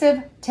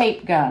adhesive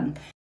tape gun.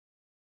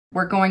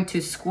 We're going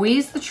to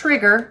squeeze the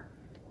trigger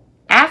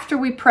after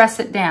we press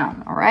it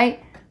down, all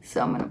right?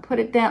 So I'm gonna put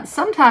it down.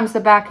 Sometimes the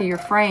back of your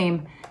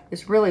frame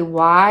is really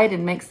wide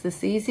and makes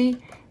this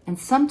easy, and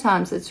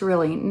sometimes it's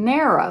really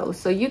narrow.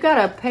 So you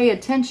gotta pay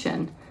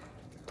attention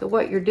to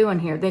what you're doing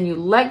here. Then you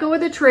let go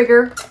of the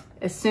trigger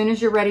as soon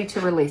as you're ready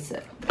to release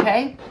it,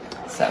 okay?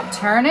 So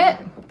turn it,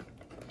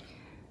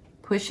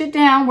 push it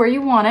down where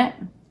you want it,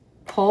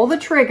 pull the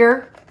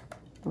trigger,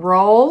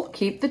 roll,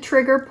 keep the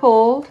trigger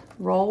pulled,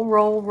 roll,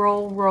 roll,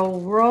 roll, roll,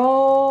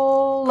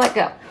 roll, let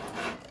go.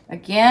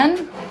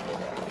 Again,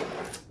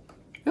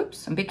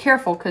 oops, and be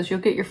careful because you'll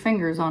get your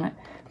fingers on it.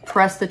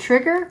 Press the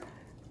trigger,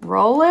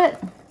 roll it,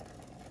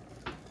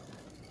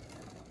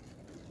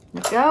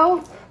 let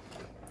go.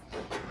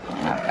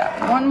 And I've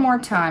got one more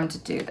time to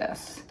do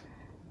this.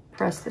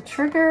 Press the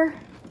trigger,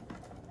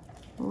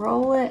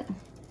 roll it.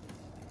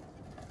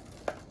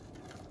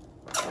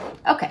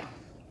 Okay,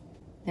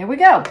 there we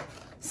go.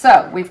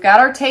 So we've got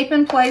our tape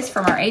in place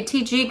from our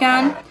ATG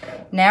gun.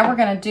 Now we're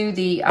gonna do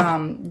the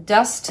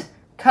dust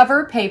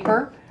cover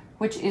paper,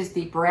 which is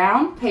the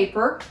brown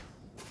paper,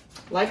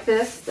 like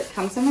this, that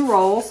comes in the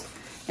rolls.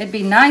 It'd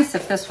be nice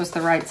if this was the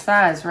right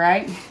size,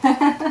 right?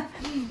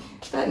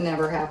 That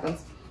never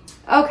happens.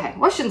 Okay,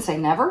 well, I shouldn't say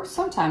never.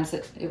 Sometimes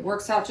it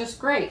works out just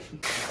great.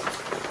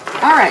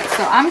 All right,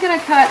 so I'm gonna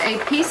cut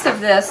a piece of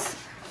this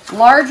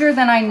larger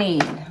than I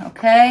need,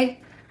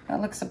 okay? That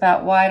looks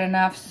about wide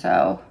enough,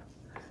 so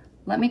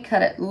let me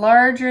cut it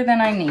larger than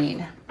I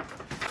need.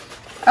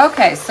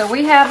 Okay, so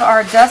we have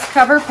our dust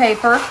cover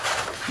paper.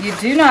 You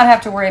do not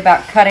have to worry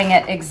about cutting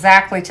it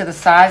exactly to the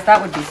size.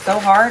 That would be so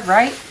hard,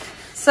 right?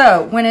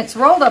 So when it's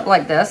rolled up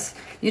like this,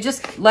 you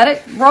just let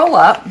it roll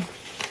up,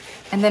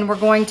 and then we're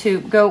going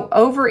to go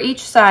over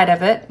each side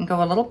of it and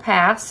go a little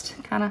past,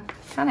 kind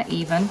of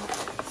even,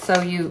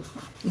 so you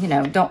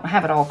don't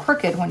have it all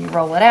crooked when you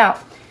roll it out.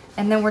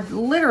 And then we're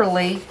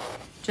literally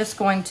just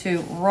going to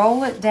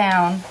roll it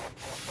down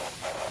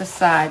the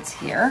sides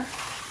here.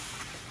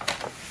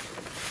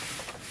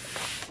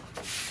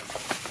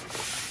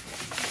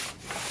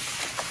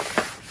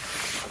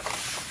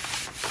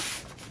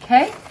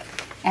 Okay,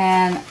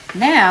 and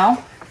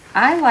now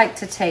I like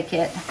to take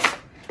it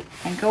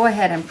and go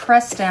ahead and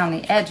press down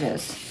the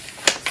edges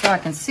so I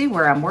can see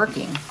where I'm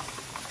working.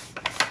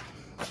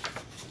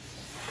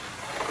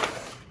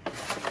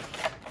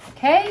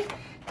 Okay,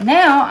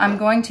 now I'm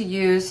going to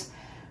use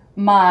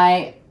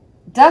my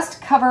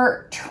dust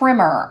cover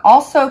trimmer.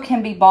 Also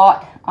can be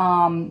bought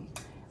on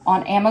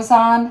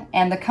Amazon,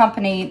 and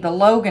the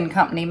Logan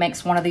company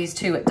makes one of these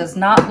too. It does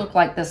not look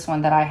like this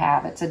one that I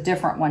have. It's a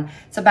different one.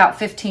 It's about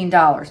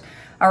 $15.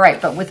 All right,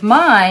 but with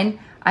mine,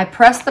 I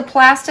press the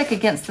plastic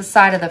against the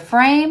side of the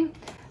frame.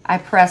 I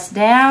press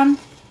down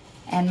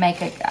and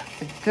make a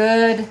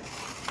good,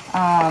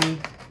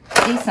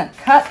 decent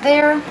cut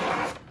there.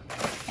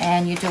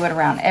 And you do it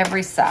around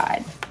every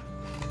side.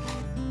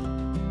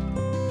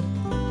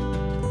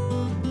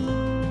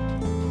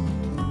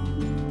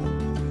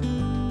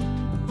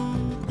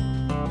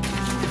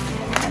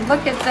 And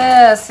look at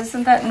this,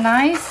 isn't that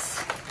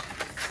nice?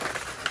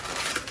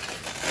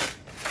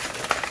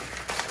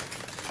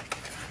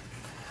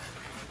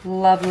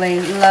 Lovely,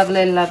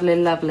 lovely, lovely,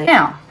 lovely.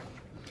 Now,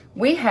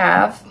 we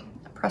have,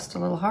 I pressed a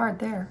little hard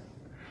there.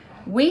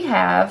 We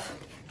have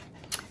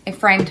a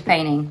framed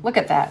painting. Look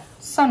at that,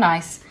 so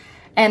nice.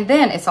 And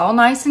then it's all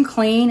nice and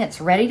clean.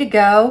 It's ready to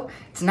go.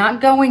 It's not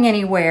going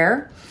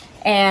anywhere.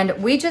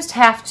 And we just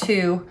have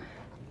to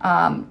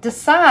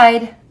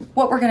decide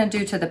what we're gonna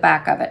do to the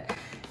back of it.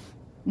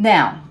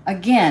 Now,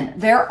 again,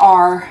 there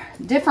are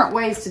different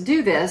ways to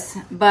do this,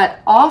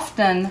 but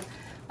often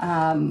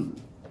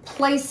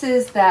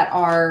places that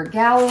are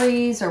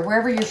galleries or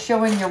wherever you're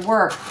showing your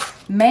work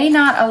may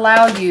not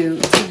allow you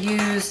to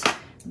use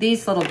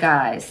these little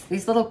guys,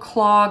 these little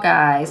claw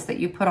guys that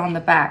you put on the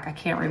back. I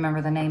can't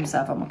remember the names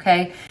of them,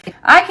 okay?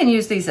 I can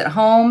use these at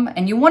home,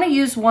 and you want to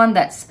use one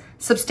that's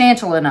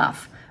substantial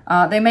enough.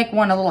 They make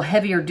one a little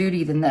heavier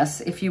duty than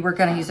this if you were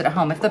going to use it at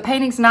home. If the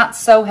painting's not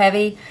so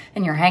heavy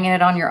and you're hanging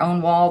it on your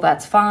own wall,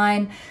 that's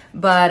fine.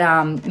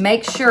 But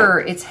make sure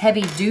it's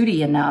heavy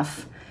duty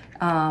enough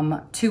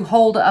to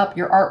hold up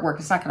your artwork.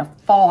 It's not going to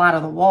fall out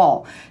of the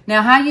wall.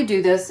 Now, how you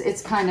do this,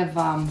 it's kind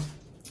of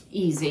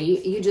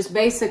easy. You just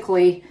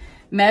basically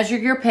measure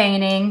your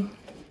painting,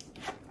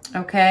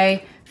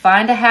 okay?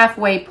 Find a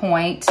halfway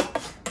point.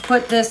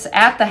 Put this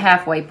at the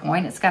halfway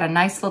point. It's got a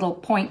nice little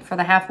point for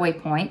the halfway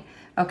point,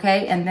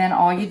 okay? And then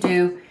all you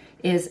do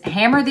is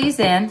hammer these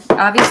in.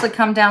 Obviously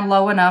come down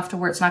low enough to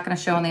where it's not going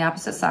to show on the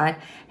opposite side.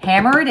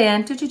 Hammer it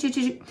in.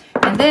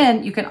 And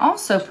then you can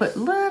also put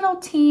little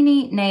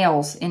teeny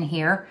nails in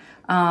here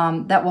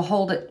that will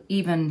hold it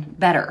even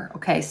better,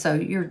 okay? So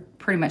you're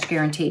pretty much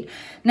guaranteed.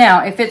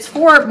 Now, if it's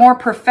for more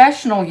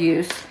professional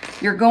use,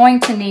 you're going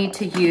to need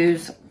to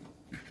use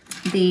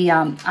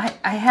I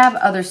have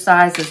other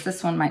sizes.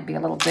 This one might be a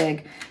little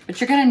big, but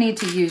you're going to need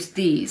to use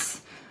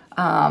these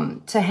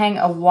to hang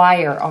a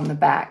wire on the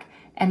back.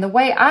 And the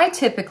way I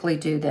typically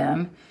do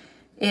them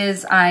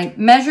is I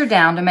measure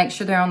down to make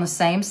sure they're on the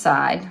same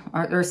side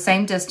or they're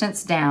same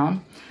distance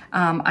down.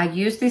 I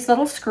use these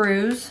little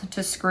screws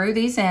to screw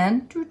these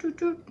in,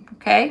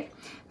 okay?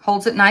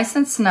 Holds it nice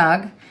and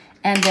snug.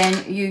 And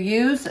then you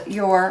use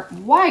your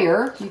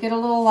wire. You get a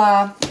little,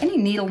 any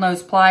needle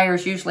nose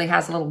pliers usually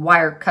has a little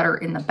wire cutter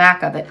in the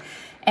back of it.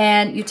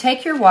 And you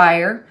take your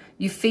wire,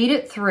 you feed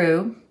it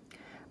through,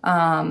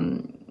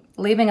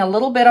 leaving a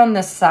little bit on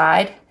this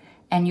side,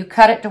 and you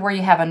cut it to where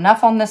you have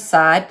enough on this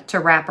side to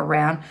wrap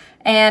around.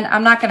 And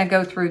I'm not gonna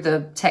go through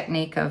the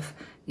technique of,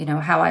 you know,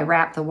 how I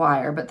wrap the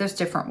wire, but there's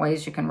different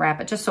ways you can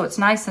wrap it just so it's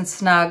nice and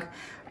snug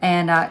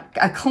and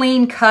a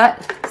clean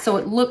cut so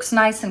it looks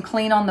nice and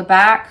clean on the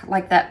back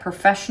like that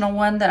professional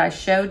one that I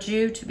showed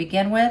you to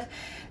begin with.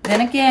 Then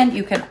again,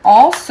 you can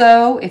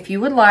also, if you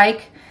would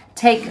like,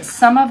 take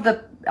some of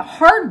the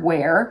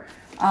hardware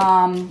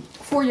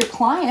for your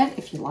client,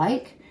 if you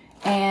like,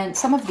 and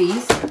some of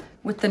these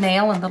with the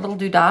nail and the little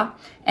doodah,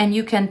 and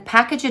you can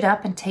package it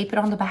up and tape it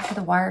on the back of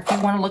the wire if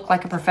you want to look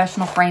like a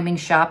professional framing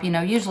shop. You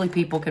know, usually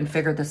people can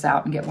figure this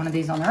out and get one of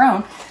these on their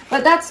own,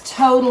 but that's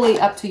totally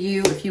up to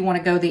you if you want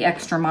to go the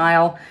extra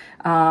mile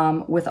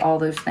with all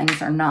those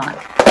things or not.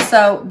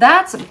 So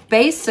that's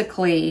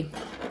basically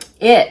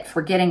it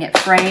for getting it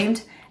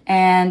framed.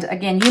 And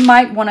again, you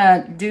might want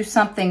to do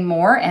something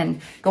more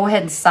and go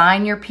ahead and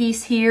sign your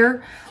piece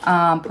here.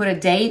 Put a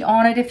date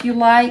on it if you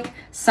like.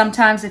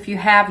 Sometimes if you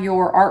have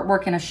your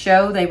artwork in a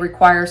show, they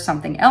require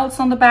something else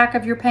on the back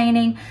of your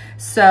painting.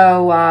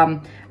 So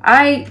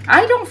I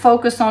don't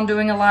focus on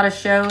doing a lot of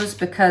shows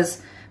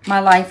because my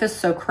life is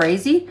so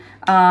crazy.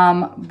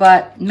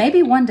 But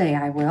maybe one day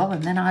I will,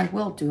 and then I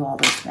will do all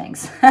those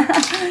things.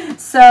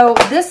 So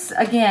this,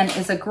 again,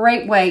 is a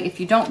great way, if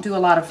you don't do a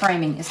lot of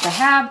framing, is to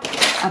have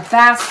a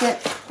basket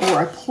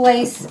or a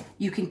place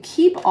you can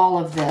keep all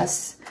of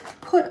this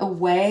put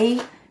away.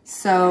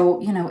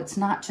 So, you know, it's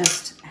not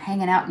just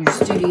hanging out in your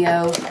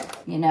studio,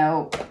 you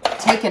know,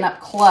 taking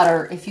up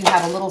clutter if you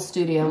have a little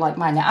studio like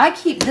mine. Now, I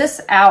keep this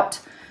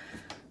out,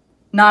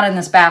 not in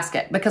this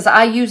basket, because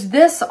I use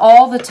this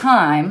all the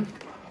time.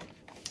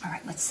 All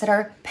right, let's set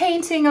our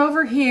painting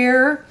over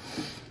here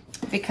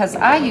because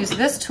I use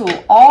this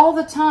tool all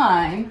the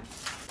time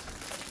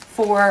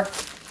for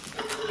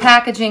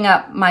packaging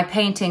up my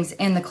paintings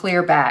in the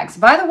clear bags.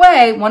 By the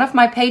way, one of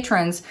my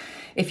patrons,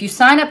 if you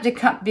sign up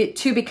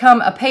to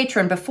become a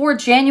patron before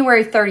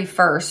January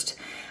 31st,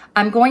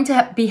 I'm going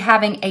to be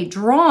having a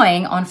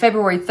drawing on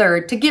February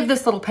 3rd to give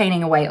this little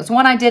painting away. It was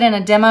one I did in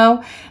a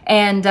demo,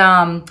 and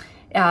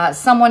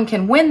someone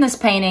can win this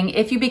painting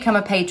if you become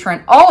a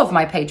patron. All of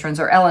my patrons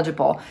are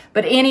eligible,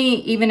 but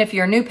even if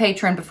you're a new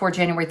patron before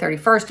January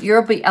 31st,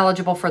 you'll be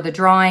eligible for the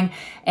drawing.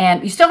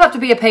 And you still have to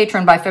be a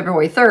patron by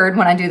February 3rd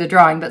when I do the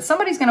drawing, but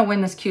somebody's going to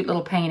win this cute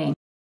little painting.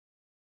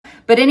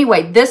 But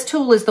anyway, this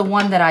tool is the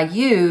one that I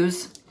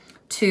use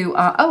to,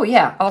 oh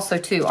yeah, also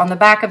too, on the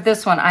back of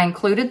this one, I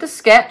included the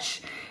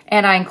sketch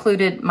and I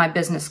included my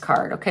business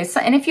card. Okay, so,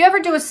 and if you ever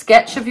do a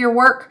sketch of your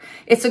work,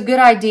 it's a good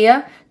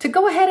idea to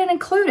go ahead and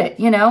include it,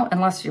 you know,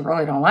 unless you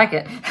really don't like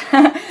it.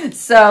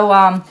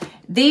 So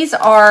these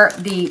are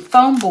the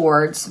foam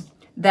boards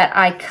that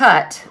I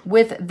cut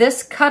with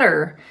this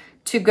cutter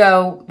to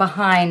go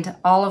behind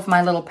all of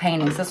my little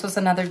paintings. This was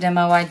another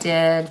demo I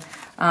did.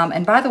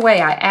 And by the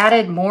way, I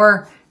added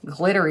more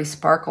glittery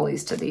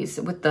sparklies to these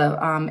with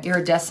the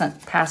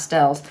iridescent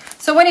pastels.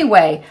 So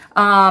anyway,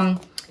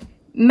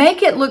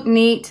 make it look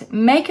neat,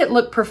 make it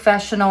look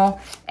professional,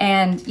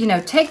 and, you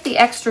know, take the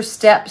extra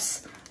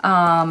steps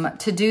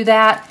to do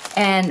that,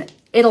 and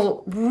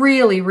it'll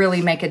really,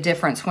 really make a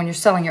difference when you're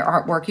selling your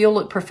artwork. You'll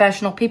look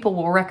professional. People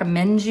will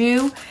recommend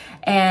you.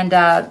 And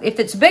if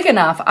it's big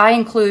enough, I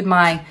include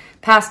my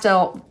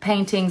pastel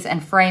paintings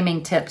and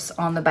framing tips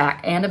on the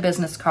back and a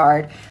business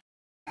card.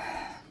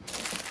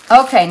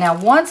 Okay, now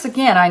once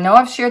again, I know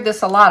I've shared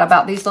this a lot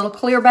about these little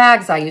clear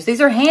bags I use. These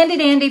are handy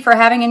dandy for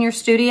having in your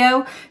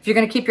studio. If you're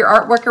going to keep your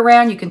artwork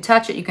around, you can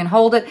touch it, you can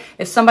hold it.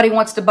 If somebody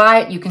wants to buy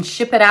it, you can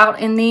ship it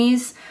out in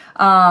these.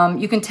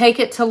 You can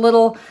take it to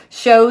little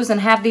shows and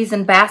have these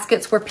in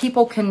baskets where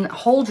people can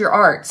hold your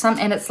art.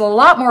 And it's a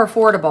lot more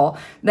affordable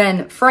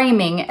than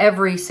framing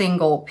every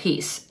single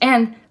piece,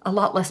 and a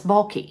lot less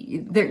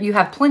bulky. You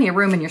have plenty of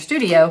room in your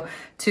studio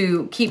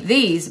to keep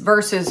these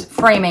versus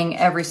framing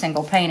every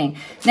single painting.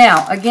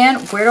 Now, again,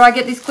 where do I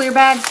get these clear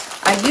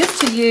bags? I used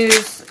to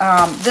use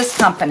this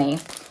company,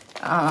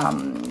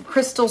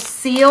 Crystal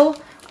Seal,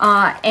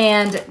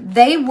 and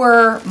they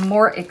were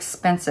more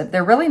expensive.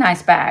 They're really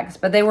nice bags,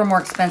 but they were more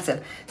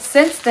expensive.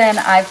 Since then,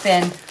 I've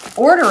been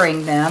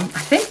ordering them.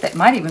 I think that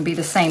might even be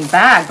the same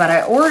bag, but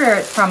I order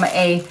it from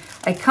a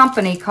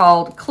company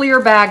called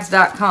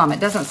clearbags.com. It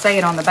doesn't say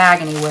it on the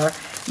bag anywhere,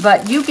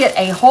 but you get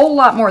a whole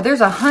lot more. There's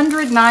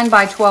 100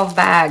 9x12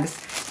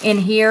 bags in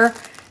here,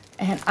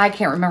 and I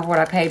can't remember what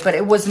I paid, but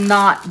it was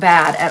not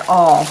bad at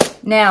all.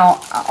 Now,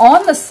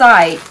 on the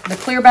site, the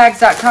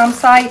clearbags.com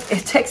site,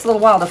 it takes a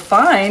little while to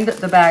find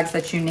the bags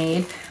that you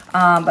need,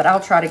 but I'll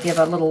try to give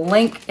a little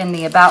link in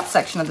the About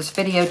section of this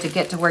video to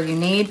get to where you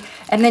need.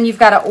 And then you've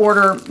got to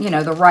order, you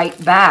know, the right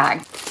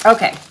bag.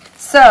 Okay,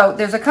 so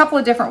there's a couple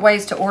of different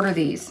ways to order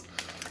these.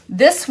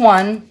 This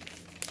one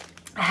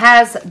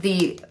has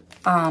the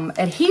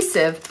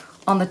adhesive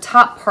on the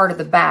top part of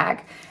the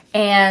bag.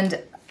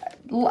 And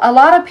a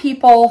lot of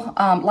people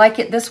like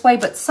it this way,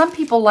 but some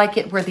people like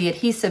it where the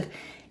adhesive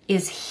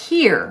is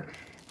here,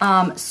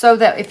 so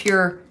that if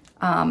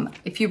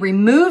you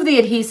remove the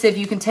adhesive,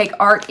 you can take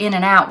art in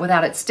and out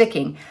without it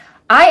sticking.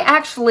 I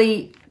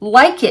actually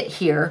like it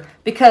here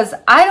because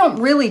I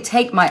don't really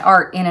take my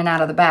art in and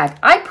out of the bag.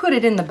 I put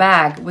it in the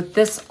bag with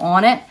this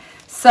on it,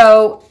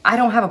 so I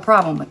don't have a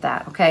problem with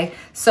that, okay?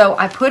 So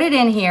I put it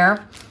in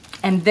here,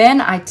 and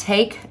then I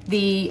take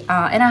the,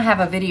 and I have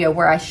a video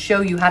where I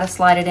show you how to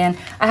slide it in.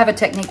 I have a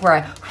technique where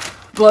I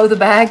blow the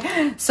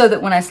bag so that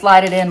when I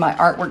slide it in, my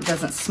artwork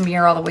doesn't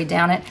smear all the way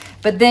down it.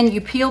 But then you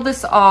peel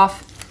this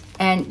off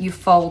and you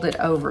fold it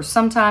over.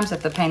 Sometimes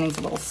if the painting's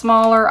a little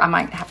smaller, I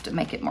might have to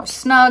make it more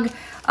snug.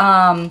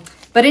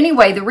 But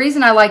anyway, the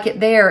reason I like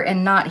it there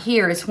and not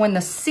here is when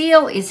the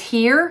seal is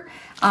here,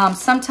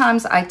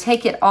 sometimes I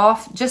take it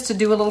off just to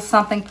do a little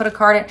something, put a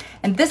card in,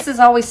 and this is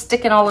always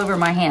sticking all over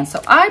my hand.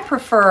 So I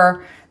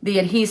prefer the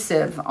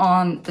adhesive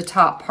on the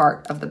top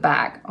part of the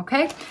bag,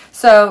 okay?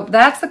 So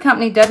that's the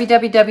company,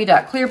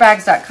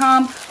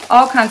 www.clearbags.com,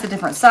 all kinds of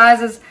different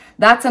sizes.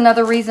 That's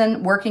another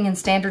reason working in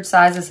standard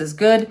sizes is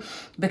good,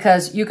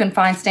 because you can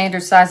find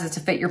standard sizes to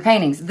fit your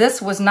paintings.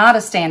 This was not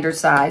a standard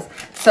size,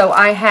 so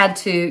I had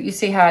to, you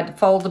see how I had to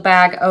fold the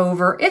bag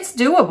over. It's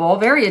doable,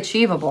 very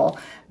achievable,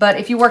 but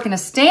if you work in a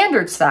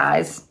standard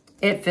size,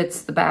 it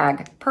fits the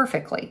bag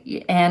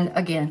perfectly. And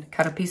again,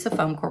 cut a piece of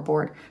foam core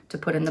board to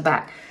put in the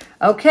back.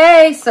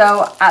 Okay,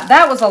 so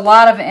that was a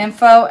lot of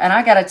info, and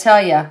I gotta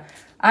tell you,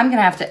 I'm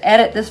gonna have to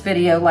edit this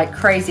video like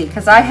crazy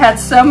because I had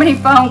so many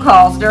phone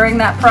calls during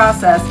that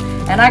process,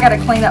 and I gotta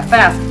clean up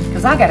fast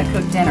because I gotta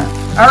cook dinner.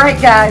 All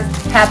right, guys,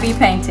 happy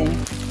painting.